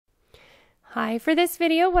Hi, for this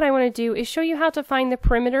video what I want to do is show you how to find the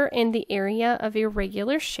perimeter and the area of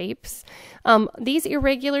irregular shapes. These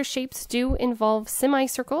irregular shapes do involve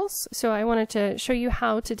semicircles, so I wanted to show you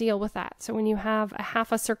how to deal with that. So when you have a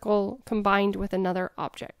half a circle combined with another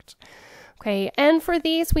object. Okay, and for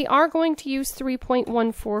these we are going to use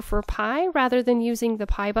 3.14 for pi rather than using the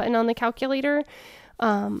pi button on the calculator.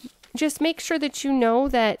 Just make sure that you know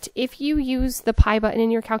that if you use the pi button in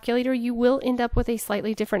your calculator, you will end up with a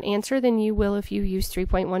slightly different answer than you will if you use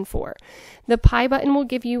 3.14. The pi button will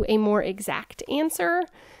give you a more exact answer.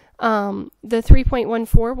 The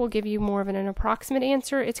 3.14 will give you more of an approximate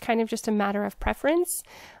answer. It's kind of just a matter of preference.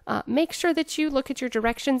 Make sure that you look at your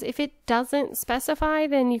directions. If it doesn't specify,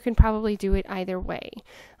 then you can probably do it either way.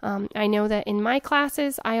 I know that in my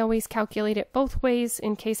classes, I always calculate it both ways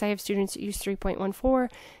in case I have students that use 3.14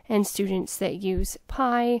 and students that use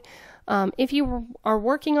pi. If you are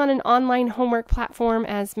working on an online homework platform,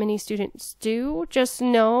 as many students do, just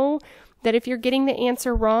know that if you're getting the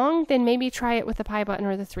answer wrong, then maybe try it with the pi button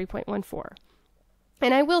or the 3.14.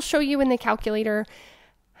 And I will show you in the calculator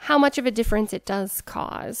how much of a difference it does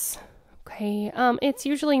cause. Okay, it's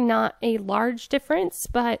usually not a large difference,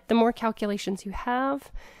 but the more calculations you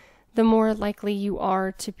have, the more likely you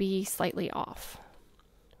are to be slightly off.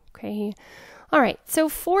 Okay, all right, so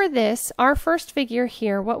for this, our first figure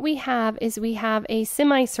here, what we have is we have a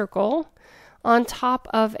semicircle on top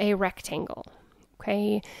of a rectangle.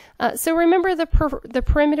 Okay, so remember the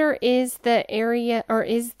perimeter is the area or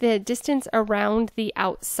is the distance around the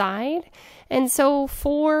outside. And so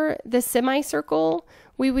for the semicircle,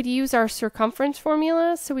 we would use our circumference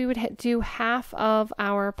formula. So we would do half of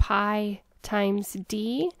our pi times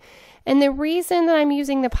d. And the reason that I'm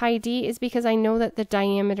using the pi d is because I know that the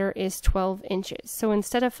diameter is 12 inches. So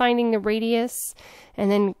instead of finding the radius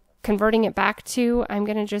and then converting it back to, I'm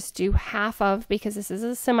going to just do half of, because this is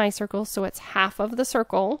a semicircle, so it's half of the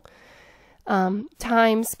circle,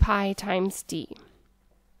 times pi times d.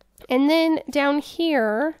 And then down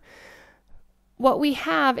here, what we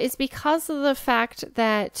have is, because of the fact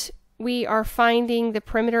that we are finding the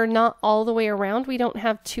perimeter not all the way around, we don't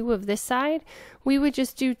have 2 of this side, we would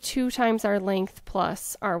just do 2 times our length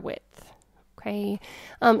plus our width. Okay,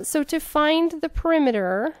 so to find the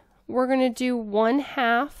perimeter, we're going to do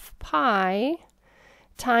 1/2 pi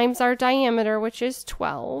times our diameter, which is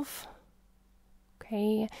 12.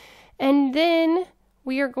 Okay, and then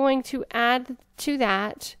we are going to add to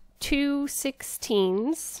that 2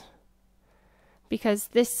 16ths, because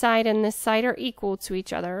this side and this side are equal to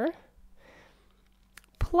each other,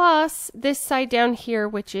 plus this side down here,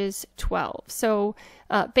 which is 12. So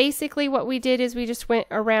basically what we did is we just went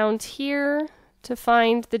around here to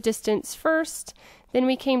find the distance first. Then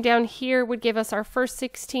we came down here, would give us our first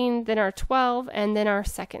 16, then our 12, and then our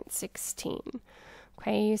second 16.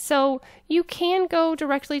 Okay, so you can go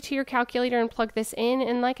directly to your calculator and plug this in.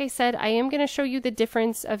 And like I said, I am going to show you the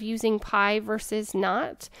difference of using pi versus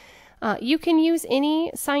not. You can use any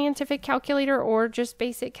scientific calculator or just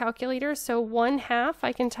basic calculator. So 1/2,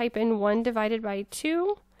 I can type in 1 divided by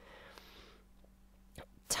 2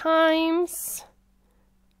 times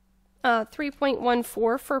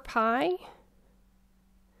 3.14 for pi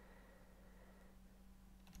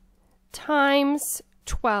times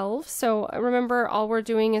 12. So remember, all we're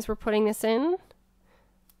doing is we're putting this in. Let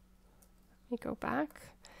me go back.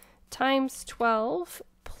 Times 12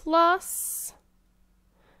 plus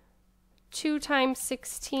 2 times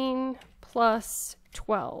 16 plus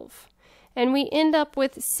 12. And we end up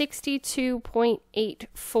with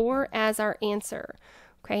 62.84 as our answer.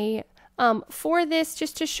 Okay. For this,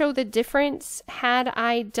 just to show the difference, had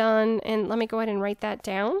I done, and let me go ahead and write that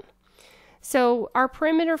down. So our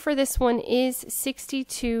perimeter for this one is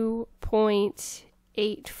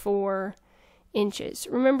 62.84 inches.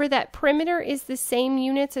 Remember that perimeter is the same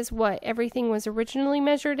units as what everything was originally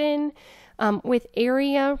measured in. With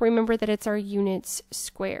area, remember that it's our units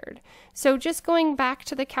squared. So just going back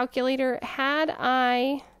to the calculator, had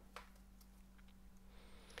I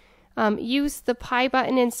used the pi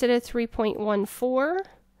button instead of 3.14,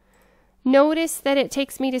 notice that it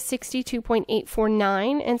takes me to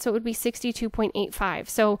 62.849, and so it would be 62.85.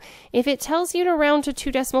 So if it tells you to round to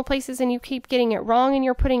 2 decimal places and you keep getting it wrong and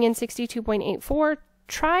you're putting in 62.84,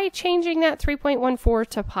 try changing that 3.14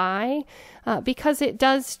 to pi, because it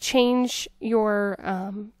does change your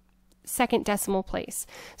second decimal place.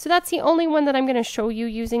 So that's the only one that I'm going to show you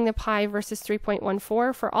using the pi versus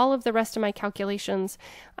 3.14. For all of the rest of my calculations,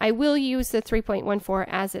 I will use the 3.14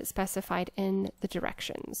 as it's specified in the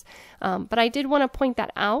directions. But I did want to point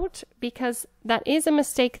that out because that is a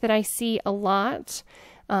mistake that I see a lot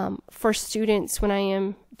for students when I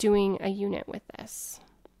am doing a unit with this.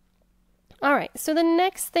 All right, so the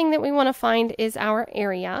next thing that we want to find is our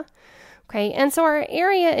area. Okay, and so our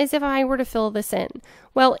area is if I were to fill this in.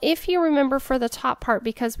 Well, if you remember for the top part,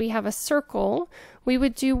 because we have a circle, we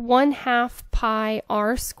would do 1/2 pi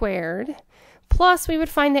r squared, plus we would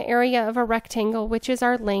find the area of a rectangle, which is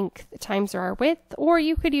our length times our width, or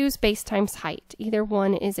you could use base times height. Either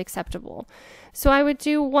one is acceptable. So I would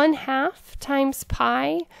do 1/2 times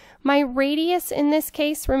pi. My radius in this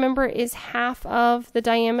case, remember, is half of the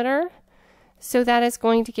diameter. So that is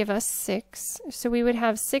going to give us 6. So we would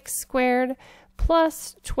have 6 squared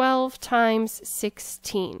plus 12 times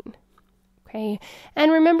 16. Okay,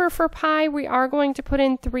 and remember for pi, we are going to put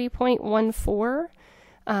in 3.14.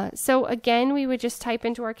 So again, we would just type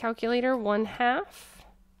into our calculator 1/2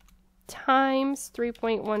 times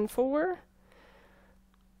 3.14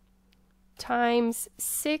 times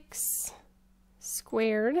 6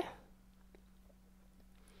 squared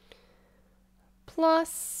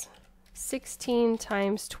plus 16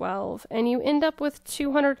 times 12, and you end up with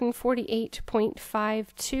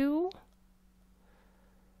 248.52.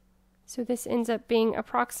 So this ends up being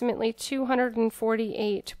approximately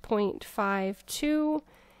 248.52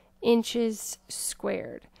 inches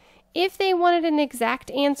squared. If they wanted an exact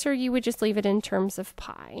answer, you would just leave it in terms of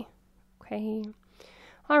pi. Okay.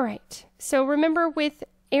 All right. So remember, with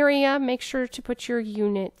area, make sure to put your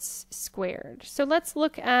units squared. So let's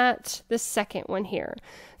look at the second one here.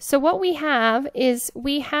 So what we have is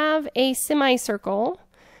we have a semicircle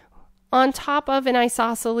on top of an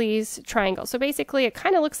isosceles triangle. So basically it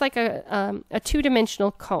kind of looks like a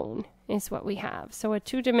two-dimensional cone is what we have. So a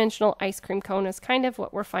two-dimensional ice cream cone is kind of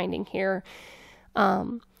what we're finding here.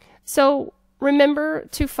 So remember,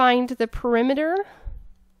 to find the perimeter,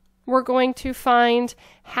 we're going to find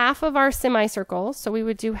half of our semicircle, so we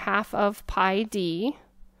would do half of pi d,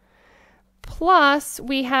 plus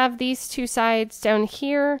we have these two sides down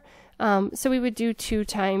here, so we would do 2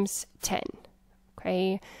 times 10.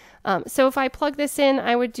 Okay, so if I plug this in,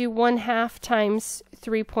 I would do 1/2 times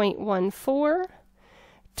 3.14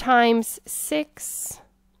 times 6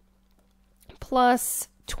 plus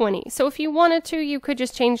 20. So if you wanted to, you could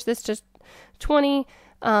just change this to 20.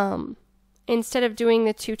 Instead of doing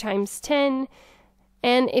the 2 times 10.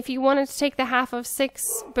 And if you wanted to take the half of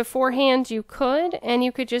 6 beforehand, you could, and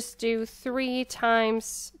you could just do 3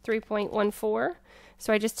 times 3.14.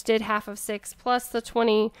 So I just did half of 6 plus the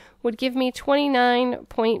 20 would give me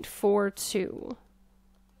 29.42.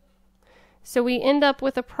 So we end up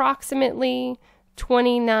with approximately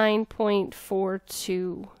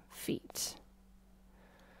 29.42 feet.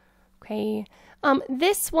 Okay.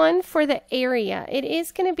 This one, for the area, it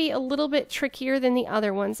is going to be a little bit trickier than the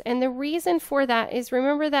other ones, and the reason for that is,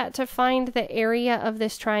 remember that to find the area of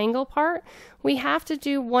this triangle part, we have to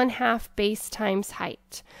do 1/2 base times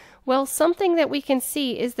height. Well, something that we can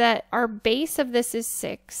see is that our base of this is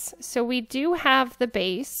 6, so we do have the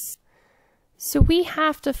base, so we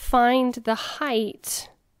have to find the height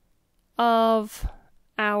of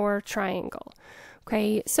our triangle.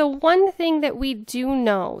 Okay, so one thing that we do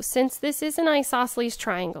know, since this is an isosceles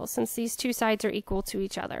triangle, since these two sides are equal to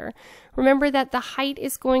each other, remember that the height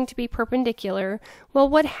is going to be perpendicular. Well,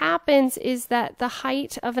 what happens is that the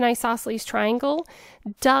height of an isosceles triangle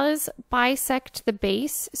does bisect the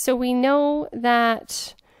base, so we know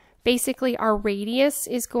that basically our radius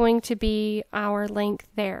is going to be our length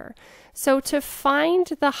there. So to find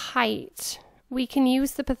the height, we can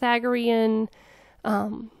use the Pythagorean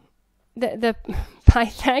the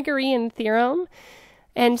Pythagorean theorem,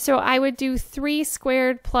 and so I would do 3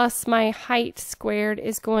 squared plus my height squared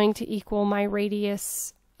is going to equal my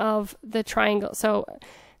radius of the triangle. So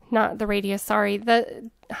not the radius, sorry,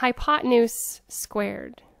 the hypotenuse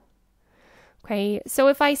squared. Okay, so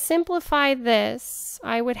if I simplify this,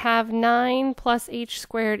 I would have 9 plus h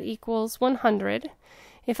squared equals 100.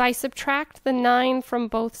 If I subtract the 9 from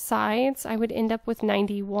both sides, I would end up with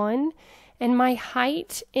 91. And my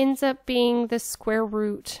height ends up being the square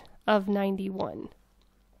root of 91.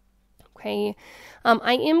 Okay,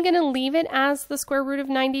 I am going to leave it as the square root of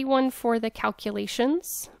 91 for the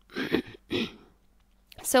calculations.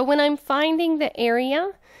 So when I'm finding the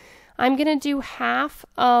area, I'm going to do half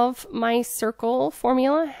of my circle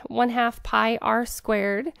formula, 1/2 pi r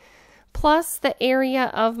squared, plus the area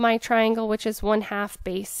of my triangle, which is 1/2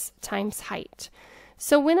 base times height.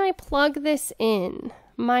 So when I plug this in,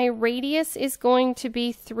 my radius is going to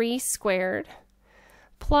be 3 squared,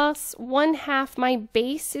 plus 1/2, my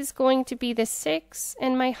base is going to be the 6,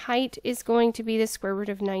 and my height is going to be the square root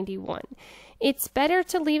of 91. It's better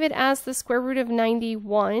to leave it as the square root of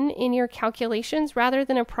 91 in your calculations rather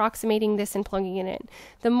than approximating this and plugging it in.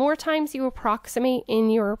 The more times you approximate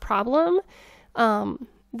in your problem,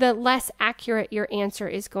 the less accurate your answer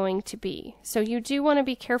is going to be. So you do want to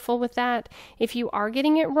be careful with that. If you are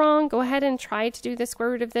getting it wrong, go ahead and try to do the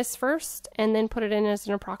square root of this first and then put it in as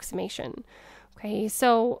an approximation. Okay,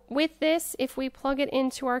 so with this, if we plug it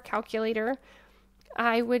into our calculator,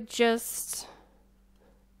 I would just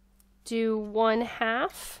do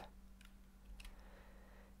 1/2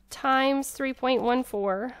 times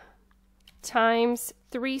 3.14 times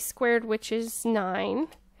 3 squared, which is 9.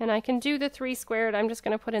 And I can do the 3 squared, I'm just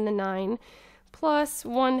going to put in the 9, plus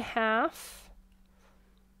 1/2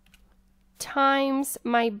 times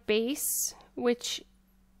my base, which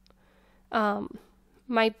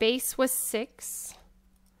my base was 6,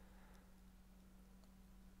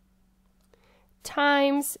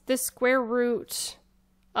 times the square root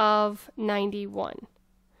of 91.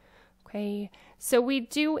 Okay, so we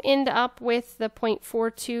do end up with the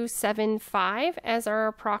 0.4275 as our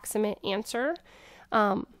approximate answer.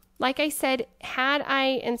 Like I said, had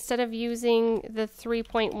I, instead of using the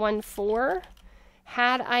 3.14,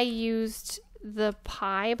 had I used the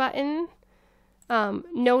pi button,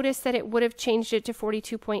 notice that it would have changed it to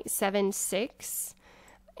 42.76.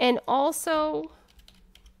 And also,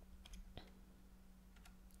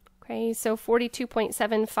 okay, so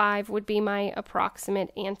 42.75 would be my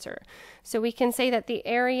approximate answer. So we can say that the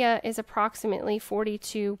area is approximately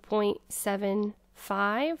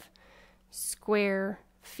 42.75 square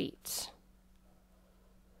feet.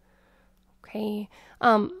 Okay,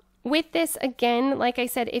 with this, again, like I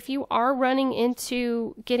said, if you are running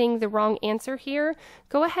into getting the wrong answer here,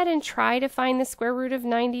 go ahead and try to find the square root of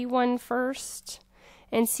 91 first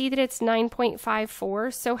and see that it's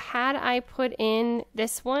 9.54. So had I put in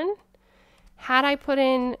this one, had I put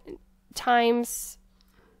in times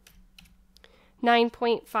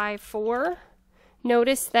 9.54,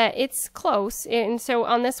 notice that it's close. And so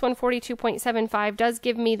on this one, 42.75 does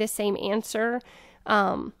give me the same answer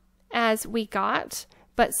as we got.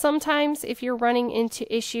 But sometimes if you're running into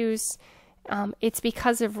issues, it's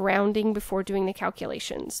because of rounding before doing the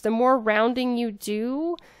calculations. The more rounding you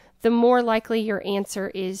do, the more likely your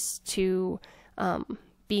answer is to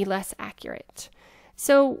be less accurate.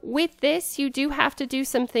 So with this, you do have to do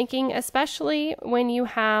some thinking, especially when you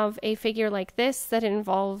have a figure like this that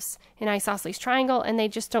involves an isosceles triangle and they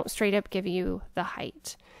just don't straight up give you the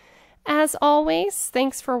height. As always,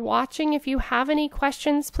 thanks for watching. If you have any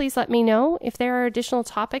questions, please let me know. If there are additional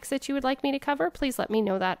topics that you would like me to cover, please let me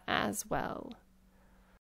know that as well.